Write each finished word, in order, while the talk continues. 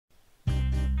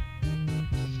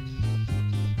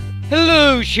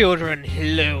Hello children,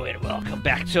 hello and welcome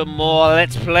back to more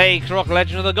Let's Play Croc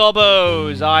Legend of the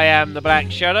Gobbos. I am the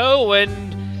Black Shadow,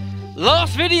 and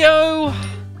last video,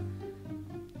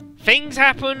 things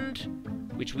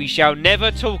happened which we shall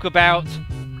never talk about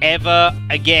ever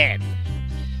again.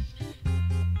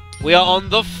 We are on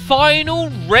the final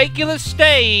regular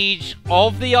stage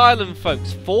of the island,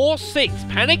 folks. 4-6,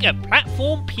 Panic at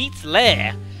Platform Pete's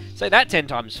Lair. Say that 10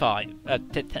 times 5. I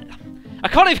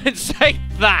can't even say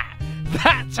that.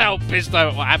 That's how pissed I am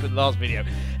at what happened last video.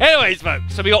 Anyways,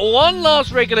 folks, so we got one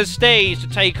last regular stage to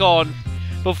take on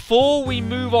before we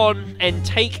move on and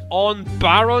take on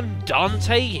Baron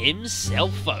Dante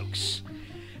himself, folks.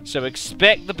 So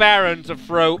expect the Baron to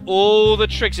throw all the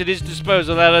tricks at his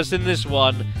disposal at us in this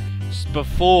one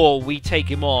before we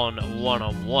take him on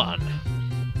one-on-one.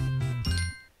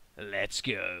 Let's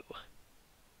go.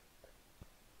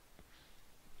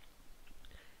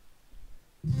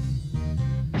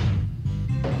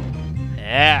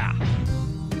 Yeah.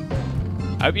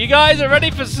 Hope you guys are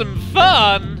ready for some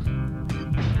fun.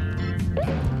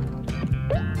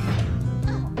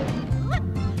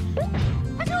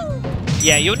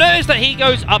 Yeah, you'll notice that he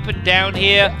goes up and down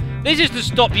here. This is to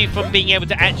stop you from being able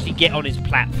to actually get on his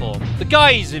platform. The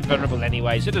guy is invulnerable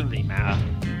anyway, so it doesn't really matter.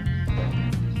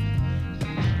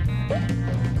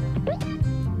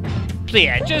 So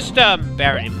yeah, just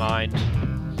bear it in mind.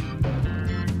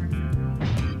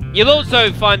 You'll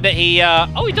also find that he,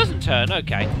 oh, he doesn't turn,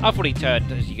 okay. I thought he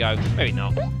turned as you go. Maybe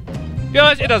not. To be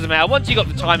honest, it doesn't matter. Once you got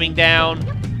the timing down,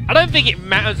 I don't think it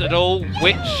matters at all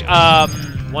which,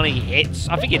 one he hits.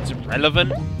 I think it's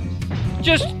irrelevant.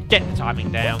 Just get the timing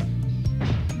down.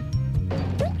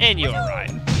 And you're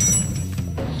alright.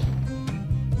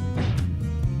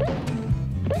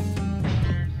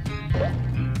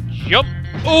 Jump!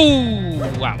 Ooh,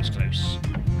 that was close.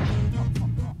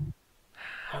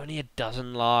 Only a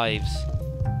dozen lives.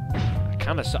 I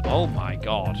kind of oh my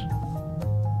god.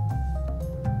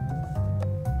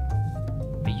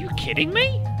 Are you kidding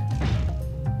me?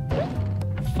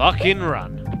 Fucking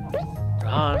run.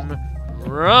 Run.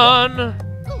 Run.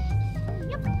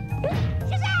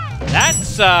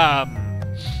 That's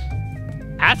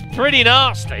pretty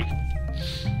nasty.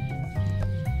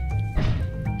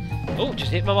 Oh,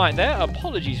 just hit my mic there.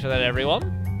 Apologies for that,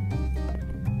 everyone.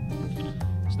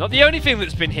 It's not the only thing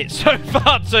that's been hit so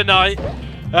far tonight.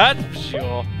 That's for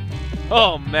sure.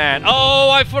 Oh, man. Oh,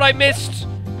 I thought I missed.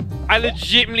 I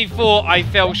legitimately thought I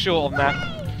fell short on that.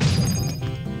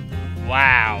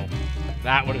 Wow.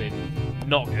 That would have been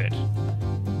not good.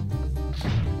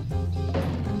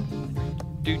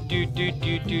 Do do do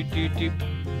do do do do.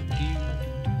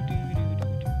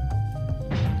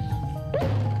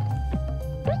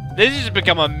 This has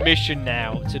become a mission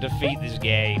now to defeat this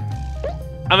game.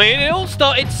 I mean, it all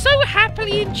started so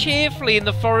happily and cheerfully in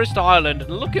the forest island,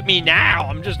 and look at me now.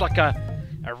 I'm just like a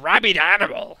rabid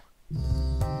animal.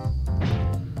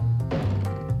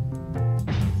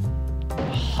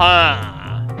 Huh.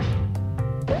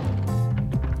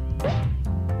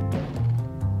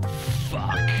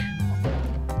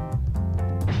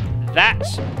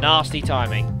 That's nasty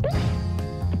timing.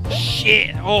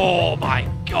 Shit. Oh my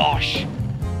gosh.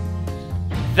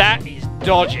 That is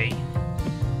dodgy.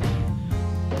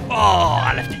 Oh,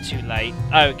 I left it too late.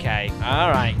 Okay.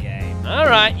 Alright, game.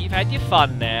 Alright, you've had your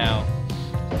fun now.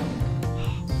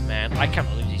 Oh, man, I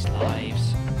cannot lose these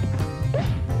lives.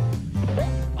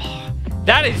 Oh,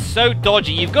 that is so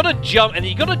dodgy. You've got to jump, and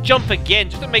you've got to jump again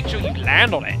just to make sure you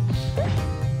land on it.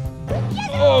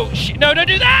 Oh, shit. No, don't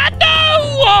do that! No!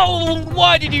 Oh,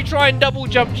 why did you try and double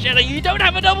jump, Shadow? You don't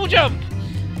have a double jump!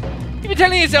 You've been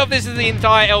telling yourself this is the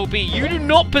entire LB. You do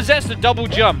not possess a double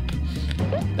jump.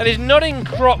 That is not in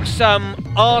Croc's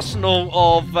arsenal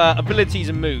of abilities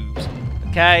and moves.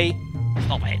 Okay?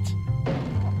 Stop it.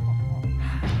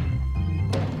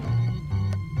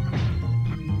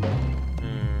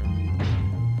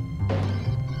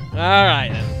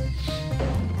 Alright then.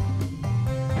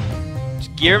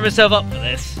 Gearing myself up for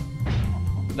this.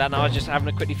 Then I was just having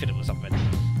a quickly fiddle with something.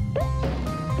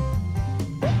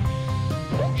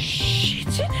 Shit,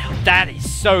 now that is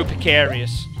so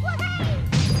precarious.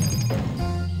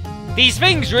 These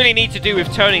things really need to do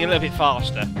with turning a little bit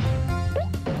faster.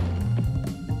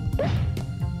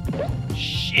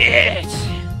 Shit!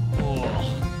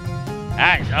 Oh,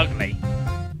 that is ugly.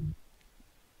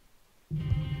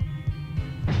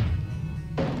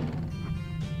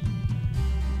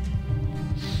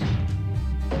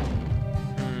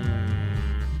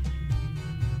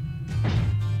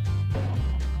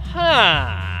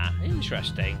 Ah,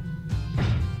 interesting.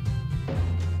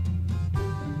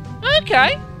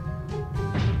 Okay.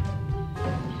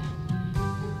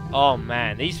 Oh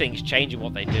man, these things changing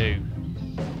what they do.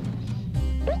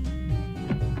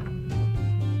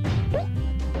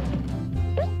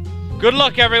 Good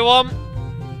luck, everyone.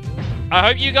 I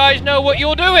hope you guys know what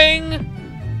you're doing.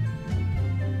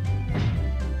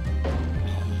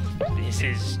 This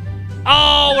is...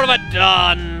 Oh, what have I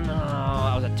done? Oh,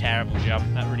 that was a terrible jump.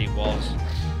 That really was.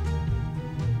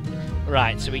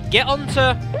 Right, so we get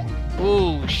onto...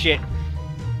 Ooh, shit.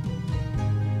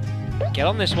 Get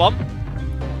on this one.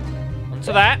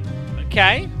 Onto that.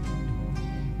 Okay.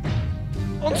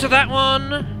 Onto that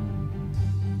one.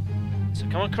 So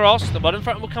come across. The one in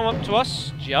front will come up to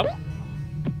us. Jump.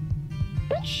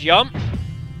 Jump.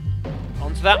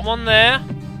 Onto that one there.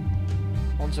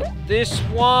 Onto this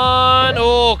one.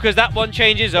 Oh, because that one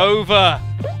changes over.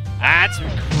 That's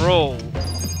cruel.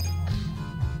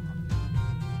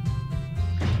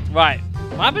 Right.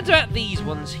 What happens about these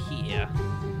ones here?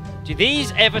 Do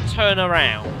these ever turn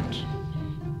around?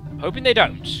 I'm hoping they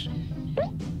don't.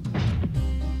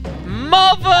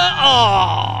 Mother!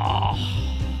 Oh!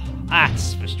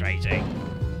 That's frustrating.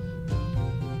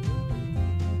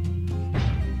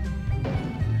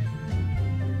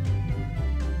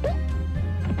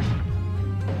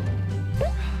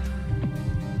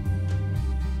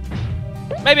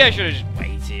 Maybe I should have just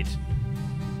waited.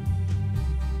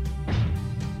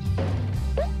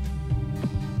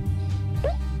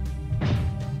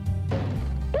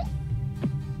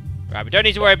 Right, we don't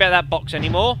need to worry about that box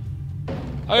anymore.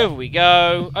 Over we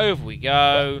go. Over we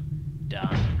go.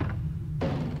 Done.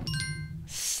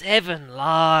 7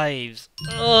 lives.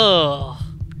 Ugh.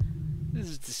 This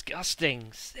is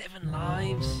disgusting. 7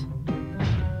 lives.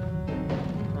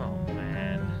 Oh,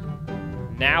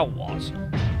 man. Now what?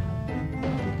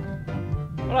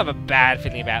 I have a bad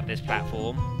feeling about this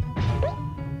platform.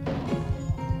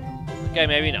 Okay,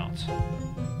 maybe not.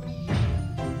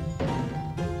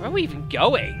 Where are we even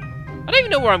going? I don't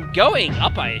even know where I'm going.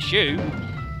 Up, I assume.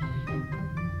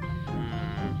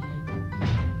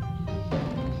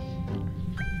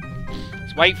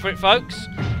 Let's wait for it, folks.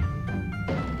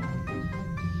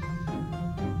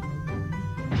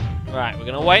 Right, we're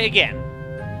going to wait again.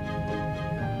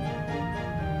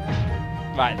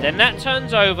 Right, then that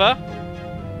turns over.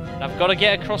 I've got to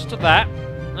get across to that.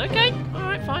 Okay,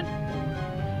 alright, fine.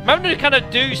 I'm having to kind of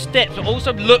do steps, but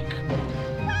also look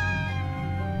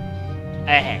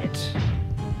ahead.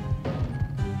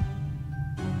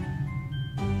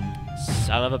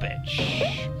 Son of a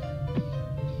bitch.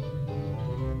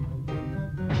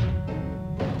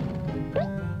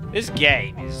 This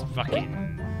game is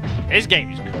fucking... This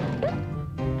game is cool.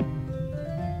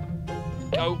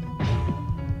 Go.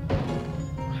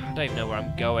 I don't even know where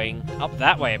I'm going. Up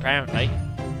that way, apparently.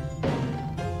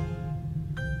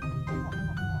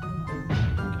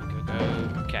 Go, go, go.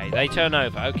 Okay, they turn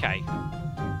over. Okay.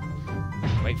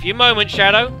 Wait for your moment,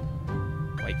 Shadow.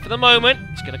 Wait for the moment.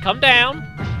 It's going to come down.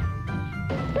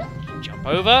 Jump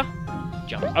over.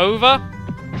 Jump over.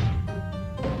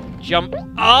 Jump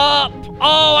up.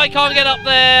 Oh, I can't get up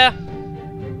there.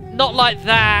 Not like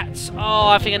that. Oh,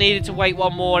 I think I needed to wait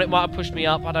one more and it might have pushed me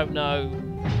up. I don't know.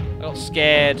 I got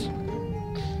scared.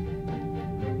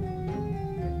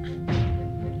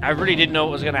 I really didn't know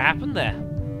what was going to happen there.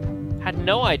 Had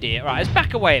no idea. Right, let's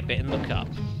back away a bit and look up.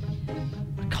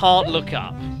 I can't look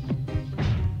up.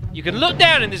 You can look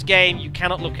down in this game, you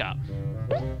cannot look up.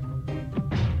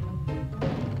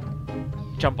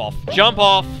 Jump off. Jump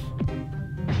off!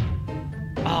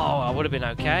 Oh, I would have been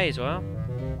okay as well.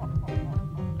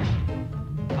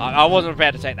 I wasn't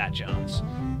prepared to take that chance.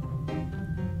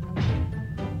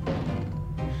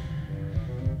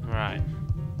 Right.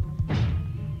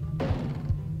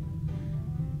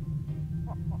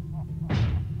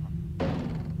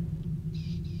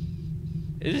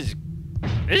 This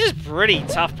is pretty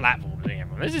tough platforming,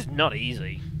 everyone. This is not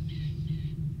easy.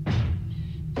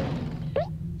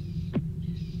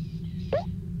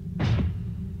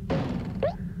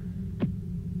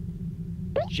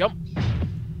 Jump.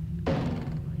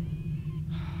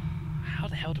 How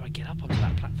the hell do I get up onto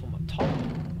that platform at top?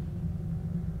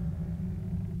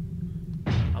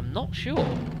 I'm not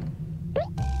sure.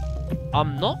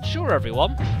 I'm not sure,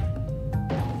 everyone.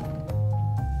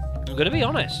 I'm gonna be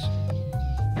honest.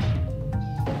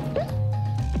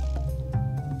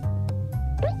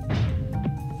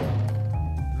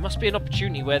 There must be an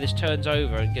opportunity where this turns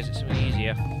over and gives it something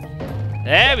easier.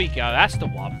 There we go, that's the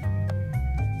one.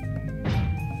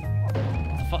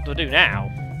 What the fuck do I do now?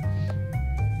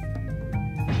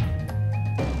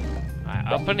 Right,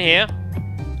 up in here.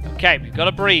 Okay, we've got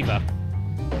a breather.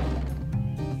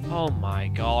 Oh my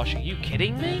gosh, are you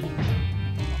kidding me?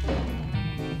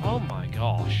 Oh my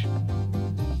gosh.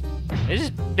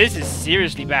 This is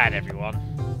seriously bad, everyone.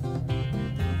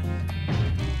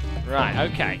 Right,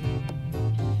 okay.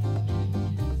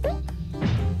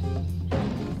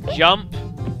 Jump.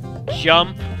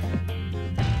 Jump.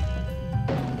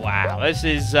 Wow, this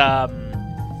is,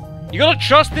 you gotta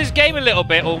trust this game a little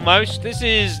bit, almost. This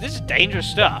is dangerous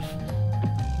stuff.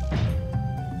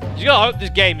 You gotta hope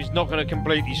this game is not gonna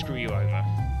completely screw you over.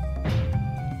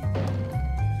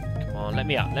 Come on, let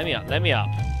me up, let me up, let me up.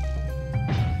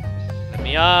 Let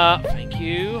me up, thank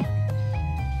you.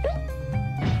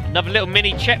 Another little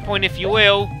mini checkpoint, if you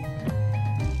will.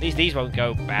 At least these won't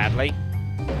go badly.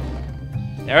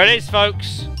 There it is,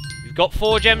 folks. We've got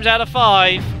 4 gems out of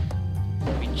 5.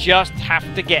 We just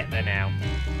have to get there now.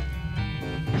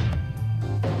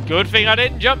 Good thing I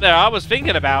didn't jump there. I was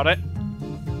thinking about it.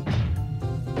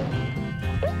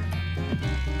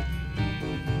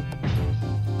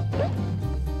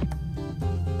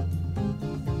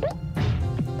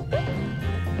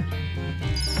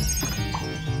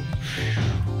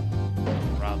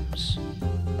 Crumbs.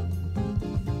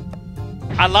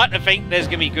 I like to think there's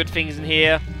going to be good things in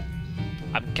here.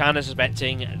 I'm kind of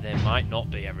suspecting there might not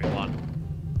be, everyone.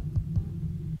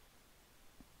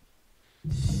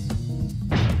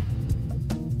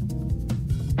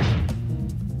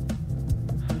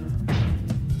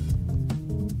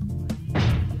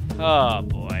 Oh,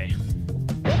 boy.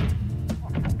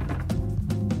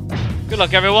 Good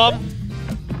luck, everyone.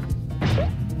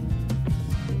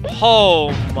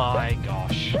 Oh, my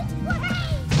gosh.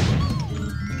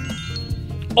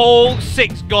 All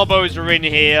 6 Gobbos are in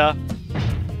here.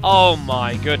 Oh,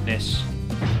 my goodness.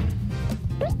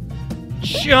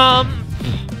 Jump!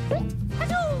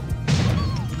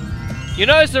 You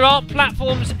notice there aren't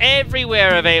platforms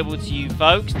everywhere available to you,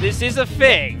 folks. This is a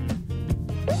thing.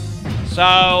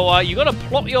 So, you got to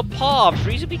plot your paths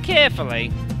reasonably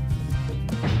carefully.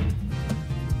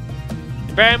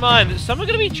 Bear in mind that some are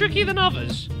going to be trickier than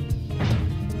others.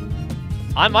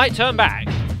 I might turn back.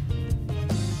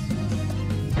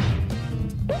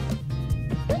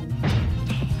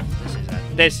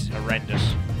 This is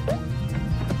horrendous.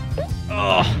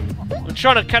 Ugh. I'm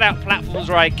trying to cut out platforms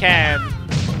where I can.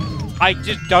 I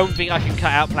just don't think I can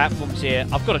cut out platforms here.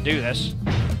 I've got to do this.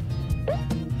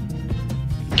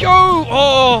 Go!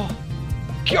 Oh!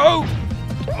 Go!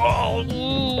 Oh!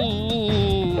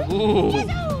 Ooh. Ooh.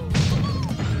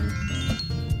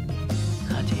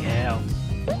 Bloody hell!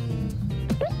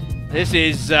 This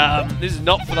is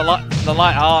not for the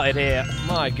light-hearted here.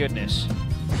 My goodness.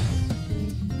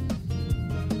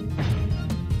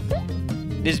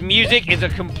 This music is a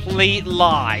complete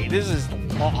lie. This is a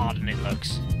lot harder than it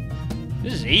looks.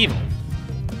 This is evil.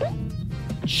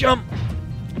 Jump!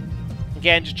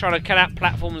 Again, just trying to cut out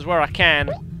platforms where I can.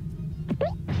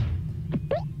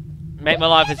 Make my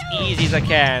life as easy as I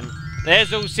can.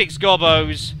 There's all 6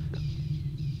 Gobbos.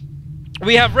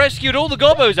 We have rescued all the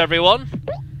Gobbos, everyone.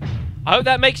 I hope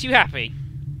that makes you happy.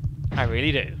 I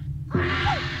really do.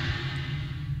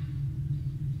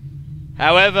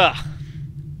 However,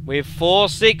 with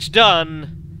 4-6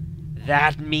 done,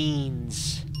 that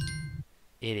means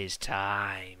it is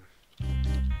time.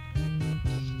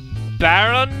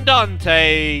 Baron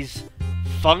Dante's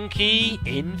Funky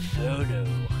Inferno.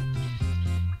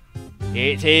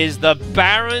 It is the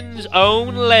Baron's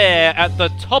own lair at the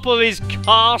top of his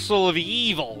castle of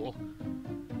evil.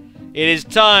 It is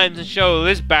time to show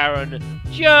this Baron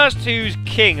just who's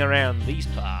king around these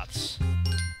parts.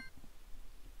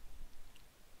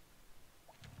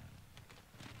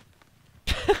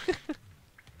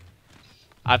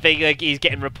 I think like, he's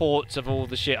getting reports of all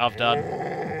the shit I've done.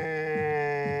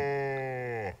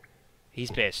 He's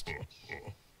pissed.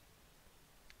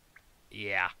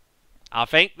 Yeah. I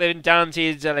think that Dante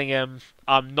is telling him,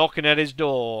 I'm knocking at his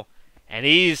door, and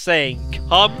he's saying,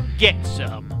 come get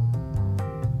some.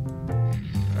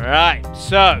 Right,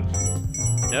 so,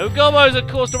 no Gobbos, of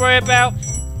course, to worry about.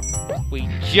 We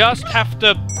just have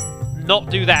to not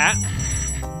do that.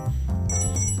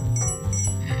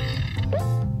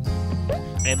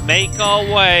 And make our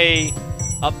way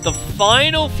up the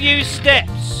final few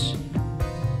steps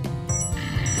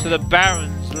to the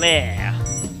Baron's lair.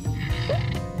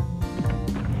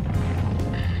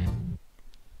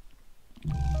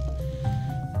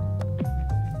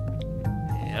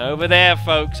 Over there,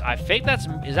 folks. I think that's...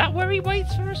 Is that where he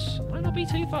waits for us? Might not be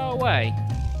too far away.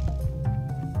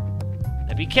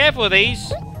 Now be careful of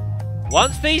these.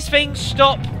 Once these things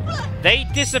stop, they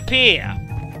disappear.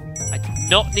 I do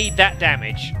not need that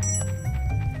damage.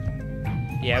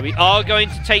 Yeah, we are going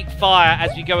to take fire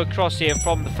as we go across here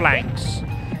from the flanks.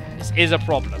 This is a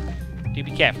problem. Do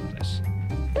be careful of this.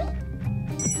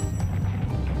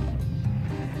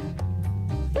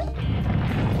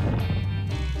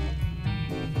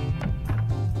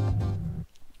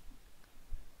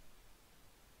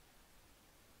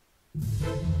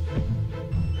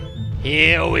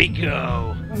 Here we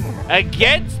go.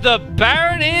 Against the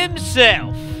Baron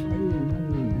himself.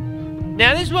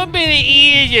 Now, this won't be the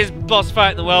easiest boss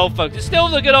fight in the world, folks. It's still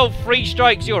the good old 3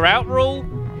 strikes, you're out rule.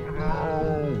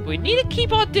 We need to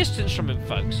keep our distance from him,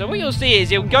 folks. So what you'll see is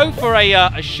he'll go for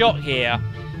a shot here.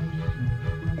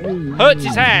 Hurts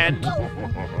his hand.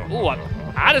 Ooh, I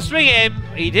had to swing at him.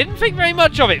 He didn't think very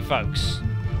much of it, folks.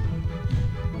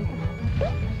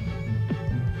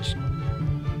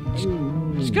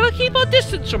 Just gotta keep our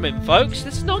distance from him, folks.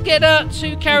 Let's not get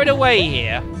too carried away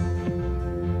here.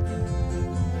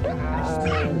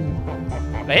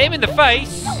 But hit him in the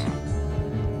face.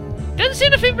 Doesn't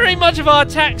seem to think very much of our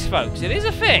attacks, folks. It is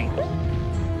a thing.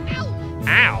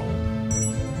 Ow.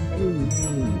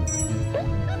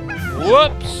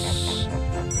 Whoops.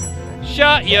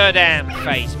 Shut your damn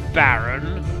face,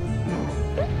 Baron.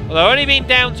 Although only being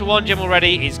down to 1 gem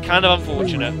already is kind of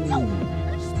unfortunate.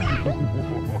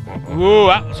 Ooh,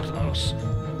 that was close.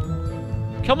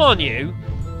 Come on, you.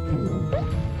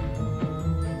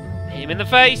 Hit him in the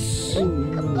face.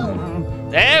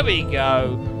 There we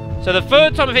go. So the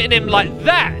 3rd time of hitting him like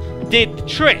that did the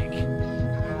trick.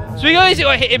 So we guys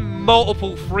got to hit him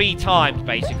multiple 3 times,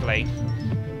 basically.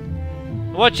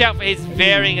 Watch out for his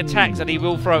varying attacks that he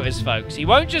will throw at us, folks. He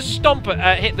won't just stomp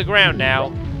hit the ground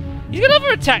now. He's got other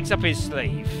attacks up his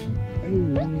sleeve.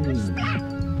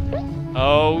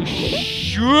 Oh,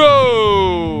 shoo!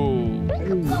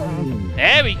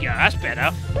 There we go. That's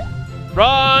better.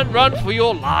 Run, run for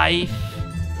your life.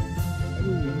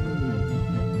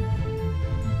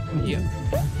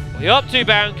 What are you up to,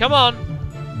 Baron? Come on.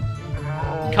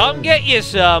 Come get you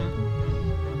some.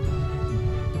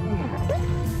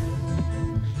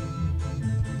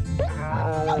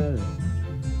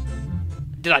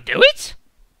 Did I do it?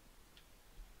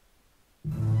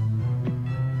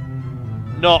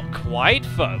 Not quite,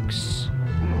 folks.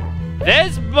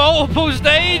 There's multiple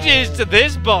stages to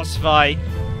this boss fight.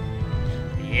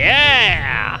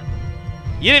 Yeah!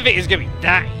 You didn't think it was going to be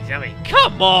that easy. I mean,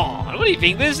 come on! What do you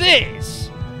think this is?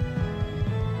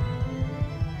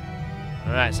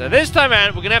 Alright, so this time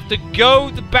around, we're going to have to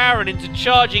goad the Baron into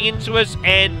charging into us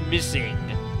and missing.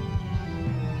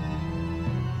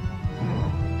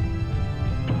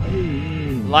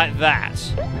 Like that.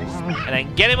 And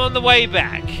then get him on the way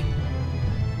back.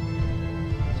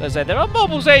 So as I said, there are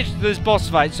multiple stages to this boss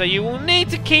fight, so you will need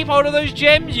to keep hold of those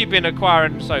gems you've been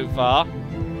acquiring so far.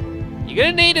 You're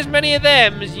going to need as many of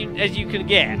them as you can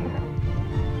get.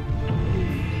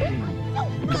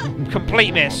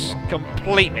 Complete miss.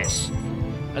 Complete miss.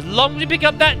 As long as we pick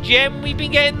up that gem we've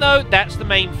been getting, though, that's the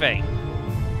main thing.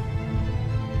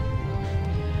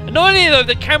 Annoyingly, though,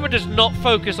 the camera does not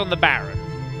focus on the Baron.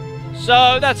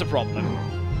 So, that's a problem.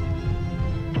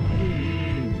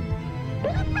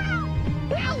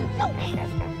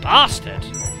 Bastard!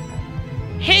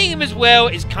 Hitting him as well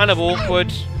is kind of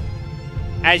awkward.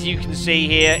 As you can see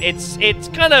here, it's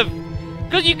kind of...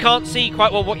 because you can't see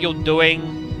quite well what you're doing,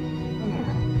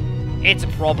 it's a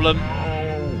problem.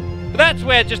 But that's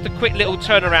where just a quick little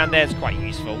turnaround there is quite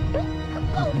useful.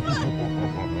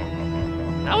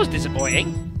 That was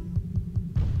disappointing.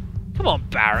 Come on,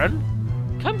 Baron.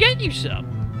 Come get you some.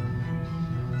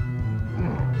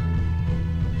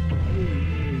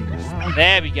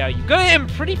 There we go. You've got him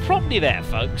pretty promptly there,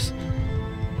 folks.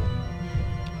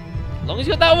 As long as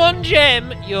you've got that 1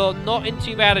 gem, you're not in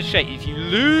too bad a shape. If you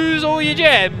lose all your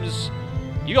gems,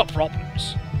 you got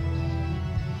problems.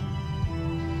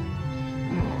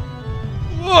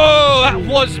 Whoa, that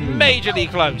was majorly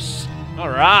close.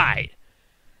 Alright.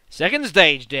 2nd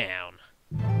stage down.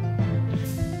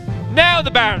 Now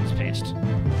the Baron's pissed.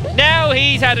 Now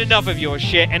he's had enough of your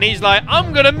shit, and he's like,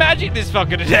 I'm gonna magic this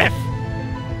fucker to death.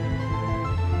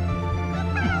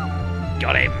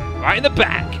 Got him. Right in the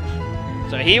back.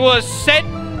 So he was sent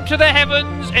to the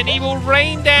heavens, and he will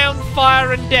rain down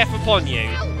fire and death upon you.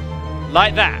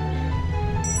 Like that.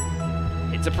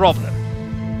 It's a problem.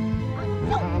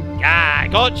 Ah,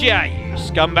 gotcha, you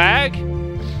scumbag.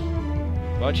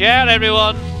 Watch out,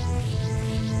 everyone.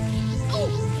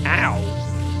 Ow.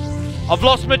 I've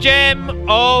lost my gem.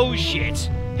 Oh, shit.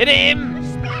 Hit him.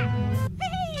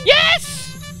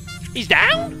 Yes! He's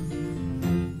down?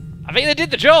 I think they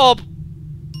did the job.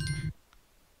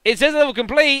 It says level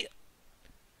complete.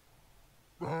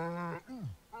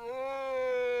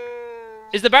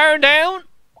 Is the Baron down?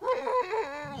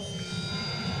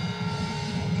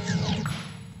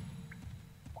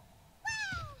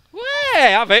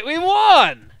 Way, I think we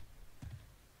won.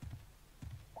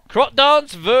 Croc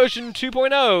Dance version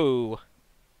 2.0.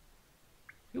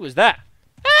 Who was that?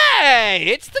 Hey,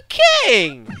 it's the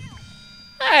King!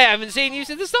 Hey, I haven't seen you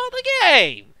since the start of the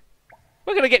game.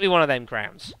 We're going to get me one of them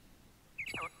crowns.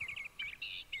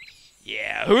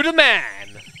 Yeah, who the man?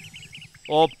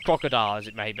 Or crocodile, as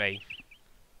it may be.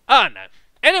 I don't know.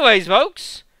 Anyways,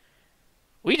 folks,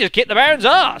 we just kicked the Baron's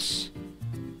ass.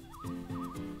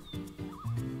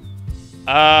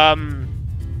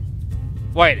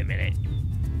 Wait a minute.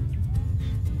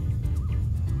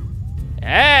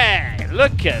 Hey,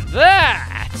 look at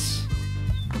that!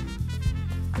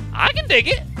 I can dig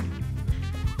it.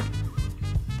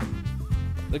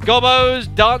 The Gobbos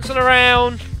dancing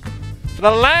around. For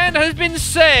the land has been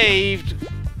saved,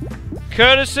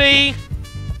 courtesy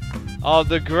of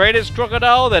the greatest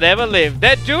crocodile that ever lived.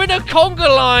 They're doing a conga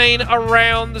line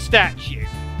around the statue.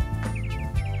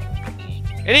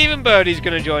 And even Birdie's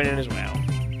going to join in as well.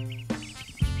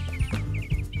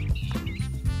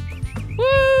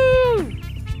 Woo!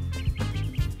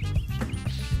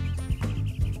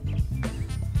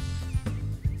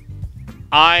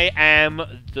 I am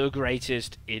the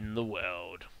greatest in the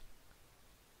world.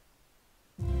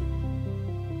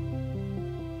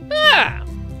 Ah!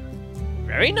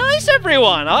 Very nice,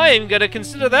 everyone. I am going to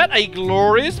consider that a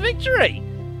glorious victory.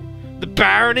 The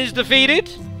Baron is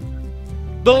defeated.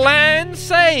 The land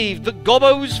saved. The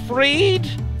Gobbos freed.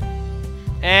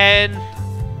 And,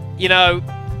 you know,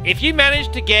 if you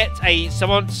manage to get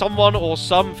someone or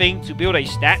something to build a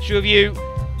statue of you,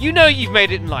 you know you've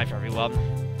made it in life, everyone.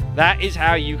 That is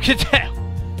how you can tell.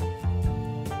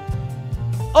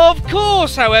 Of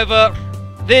course, however,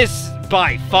 this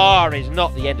by far is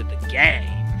not the end of the game.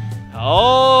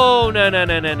 Oh, no, no,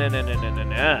 no, no, no, no, no, no, no,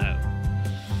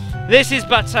 no. This is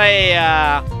but a,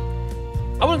 I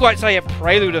wouldn't quite say a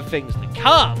prelude of things to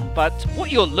come, but what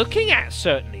you're looking at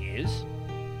certainly is.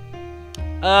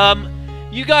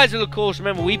 You guys will, of course,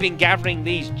 remember we've been gathering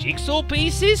these jigsaw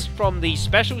pieces from the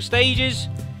special stages.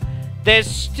 There's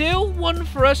still one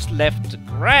for us left to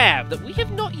grab that we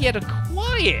have not yet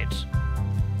acquired.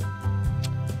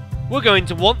 We're going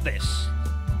to want this.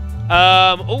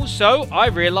 Also, I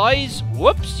realise,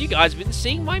 whoops, you guys have been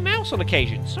seeing my mouse on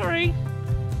occasion. Sorry.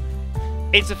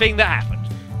 It's a thing that happened.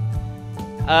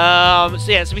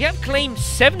 So yeah, so we have claimed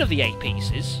 7 of the 8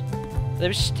 pieces.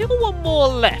 There's still one more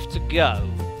left to go.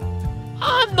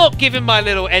 I'm not giving my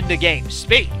little end of game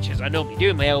speech, as I normally do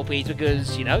in my LPs,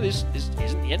 because, you know, this isn't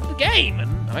the end of the game,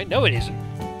 and I know it isn't.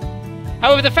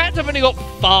 However, the fact I've only got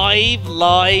 5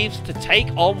 lives to take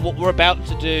on what we're about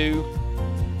to do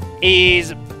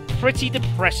is pretty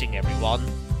depressing, everyone.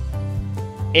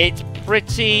 It's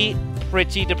pretty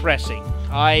depressing.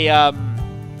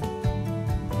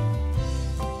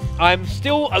 I'm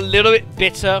still a little bit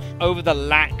bitter over the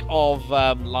lack of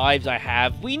lives I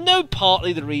have. We know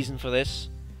partly the reason for this.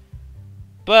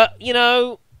 But, you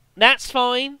know, that's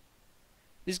fine.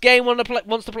 This game wants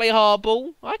to play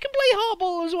hardball. I can play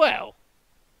hardball as well.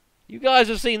 You guys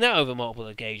have seen that over multiple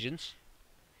occasions.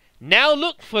 Now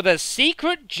look for the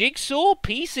secret jigsaw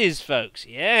pieces, folks.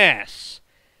 Yes.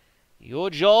 Your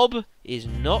job is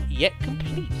not yet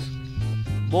complete.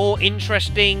 More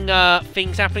interesting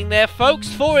things happening there, folks.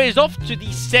 4 is off to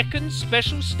the second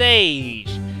special stage.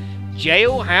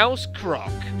 Jailhouse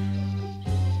Croc.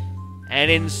 And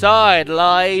inside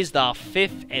lies the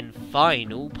 5th and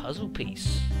final puzzle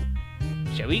piece.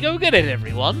 Shall we go get it,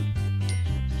 everyone?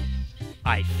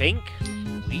 I think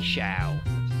we shall.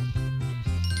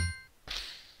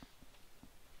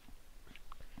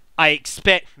 I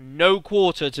expect no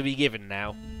quarter to be given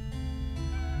now.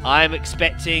 I'm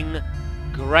expecting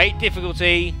great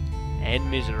difficulty and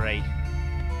misery.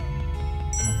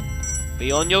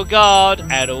 Be on your guard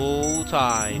at all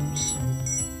times.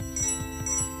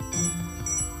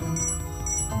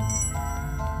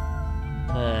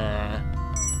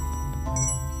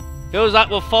 Feels like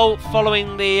we're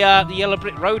following the yellow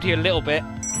brick road here a little bit.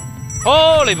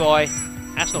 Holy boy!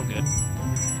 That's not good.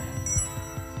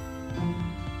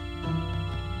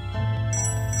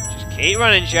 Just keep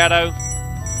running, Shadow.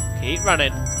 Keep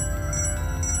running.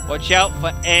 Watch out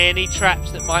for any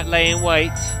traps that might lay in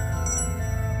wait.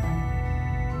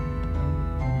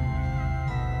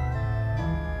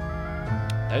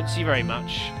 Don't see very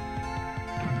much.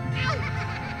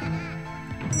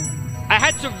 I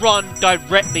had to run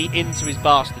directly into his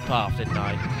bastard path, didn't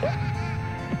I?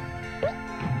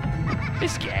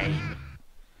 This game.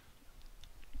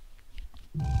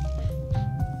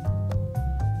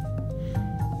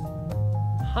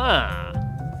 Huh.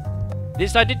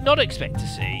 This I did not expect to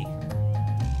see.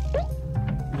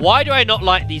 Why do I not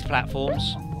like these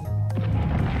platforms?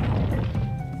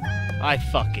 I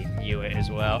fucking knew it as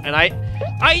well. And I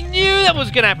knew that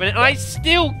was going to happen, and I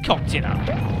still cocked it up.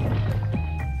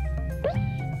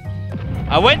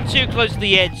 I went too close to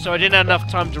the edge, so I didn't have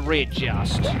enough time to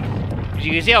readjust. As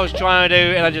you can see, I was trying to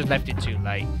do, and I just left it too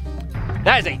late.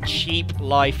 That is a cheap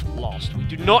life lost. We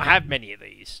do not have many of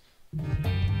these.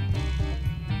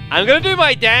 I'm going to do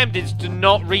my damnedest to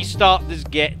not restart this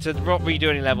to not redo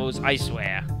any levels, I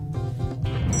swear.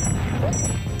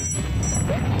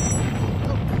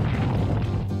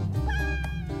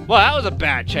 Well, that was a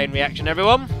bad chain reaction,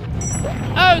 everyone.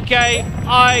 Okay,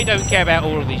 I don't care about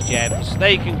all of these gems.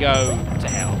 They can go to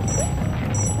hell.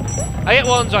 I get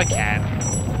ones I can.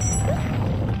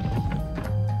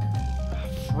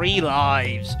 3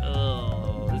 lives.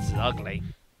 Oh, this is ugly.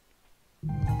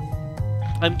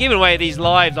 I'm giving away these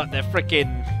lives like they're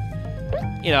freaking,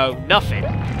 you know, nothing.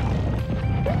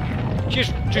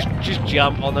 Just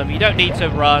jump on them. You don't need to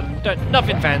run.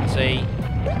 Nothing fancy.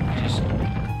 Just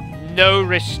no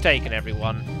risks taken,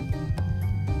 everyone.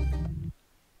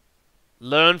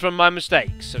 Learn from my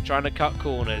mistakes of trying to cut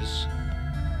corners.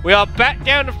 We are back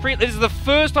down to 3. This is the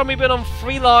first time we've been on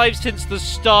 3 lives since the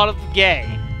start of the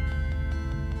game.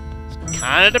 It's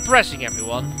kind of depressing,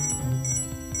 everyone.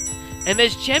 And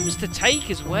there's gems to take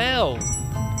as well.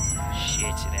 Shit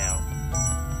it out.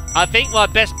 I think my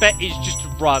best bet is just to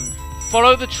run.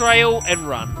 Follow the trail and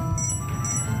run.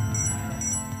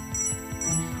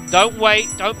 Don't wait.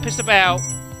 Don't piss about.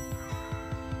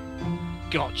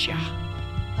 Gotcha.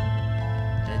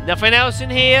 There's nothing else in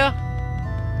here.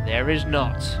 There is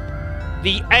not.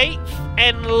 The 8th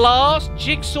and last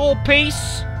jigsaw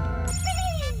piece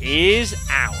is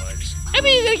ours. I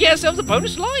mean, we're going to get ourselves a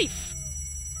bonus life.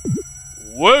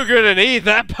 We're going to need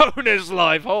that bonus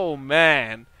life. Oh,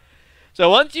 man. So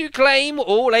once you claim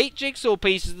all 8 jigsaw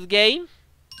pieces of the game,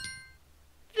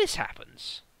 this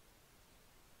happens.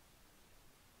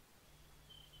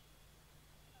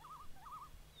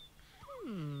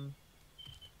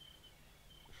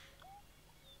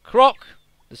 Croc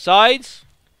decides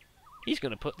he's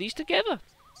going to put these together.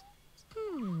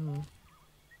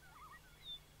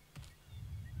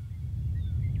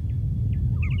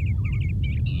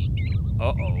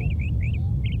 Uh-oh.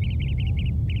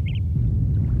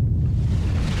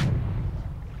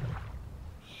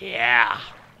 Yeah.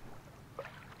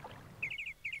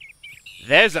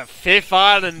 There's a 5th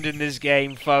island in this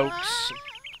game, folks.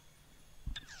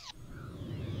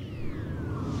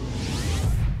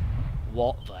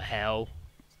 What the hell?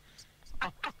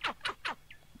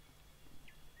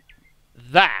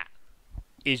 That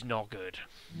is not good.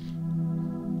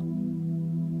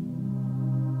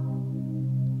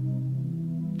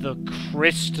 The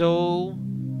Crystal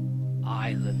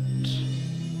Island.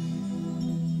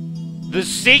 The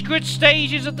secret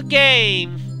stages of the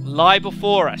game lie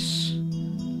before us.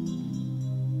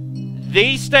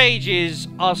 These stages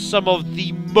are some of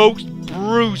the most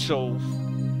brutal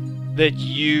that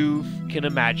you can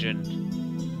imagine.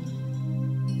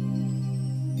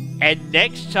 And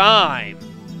next time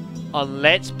on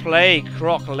Let's Play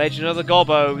Croc Legend of the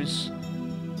Gobbos,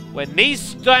 when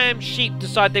these damn sheep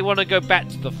decide they want to go back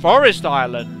to the forest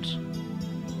island,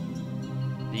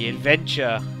 the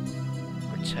adventure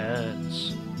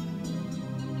returns.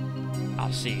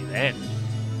 I'll see you then.